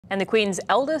And the Queen's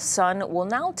eldest son will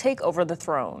now take over the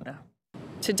throne.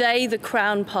 Today, the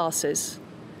crown passes,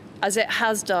 as it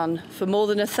has done for more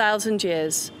than 1,000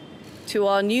 years, to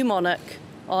our new monarch,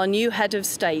 our new head of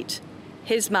state,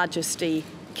 His Majesty,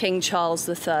 King Charles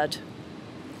III.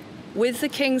 With the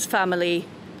King's family,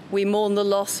 we mourn the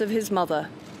loss of his mother.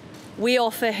 We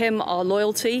offer him our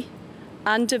loyalty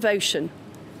and devotion,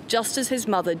 just as his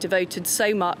mother devoted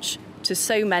so much to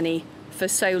so many for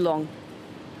so long.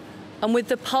 And with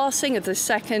the passing of the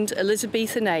second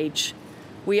Elizabethan age,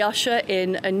 we usher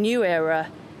in a new era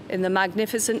in the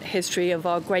magnificent history of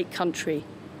our great country,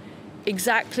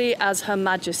 exactly as Her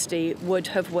Majesty would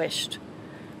have wished,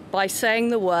 by saying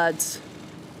the words,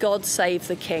 "God save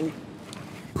the King."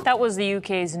 That was the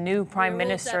UK's new Prime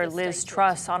Minister Liz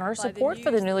Truss on her support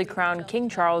for the newly crowned King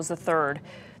Charles III.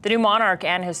 The new monarch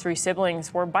and his 3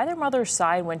 siblings were by their mother's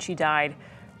side when she died.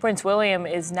 Prince William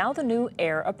is now the new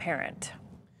heir apparent.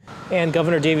 And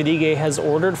Governor David Ige has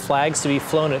ordered flags to be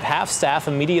flown at half-staff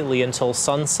immediately until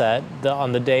sunset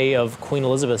on the day of Queen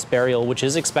Elizabeth's burial, which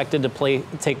is expected to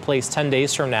take place 10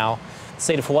 days from now. The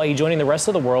state of Hawaii joining the rest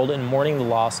of the world in mourning the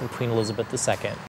loss of Queen Elizabeth II.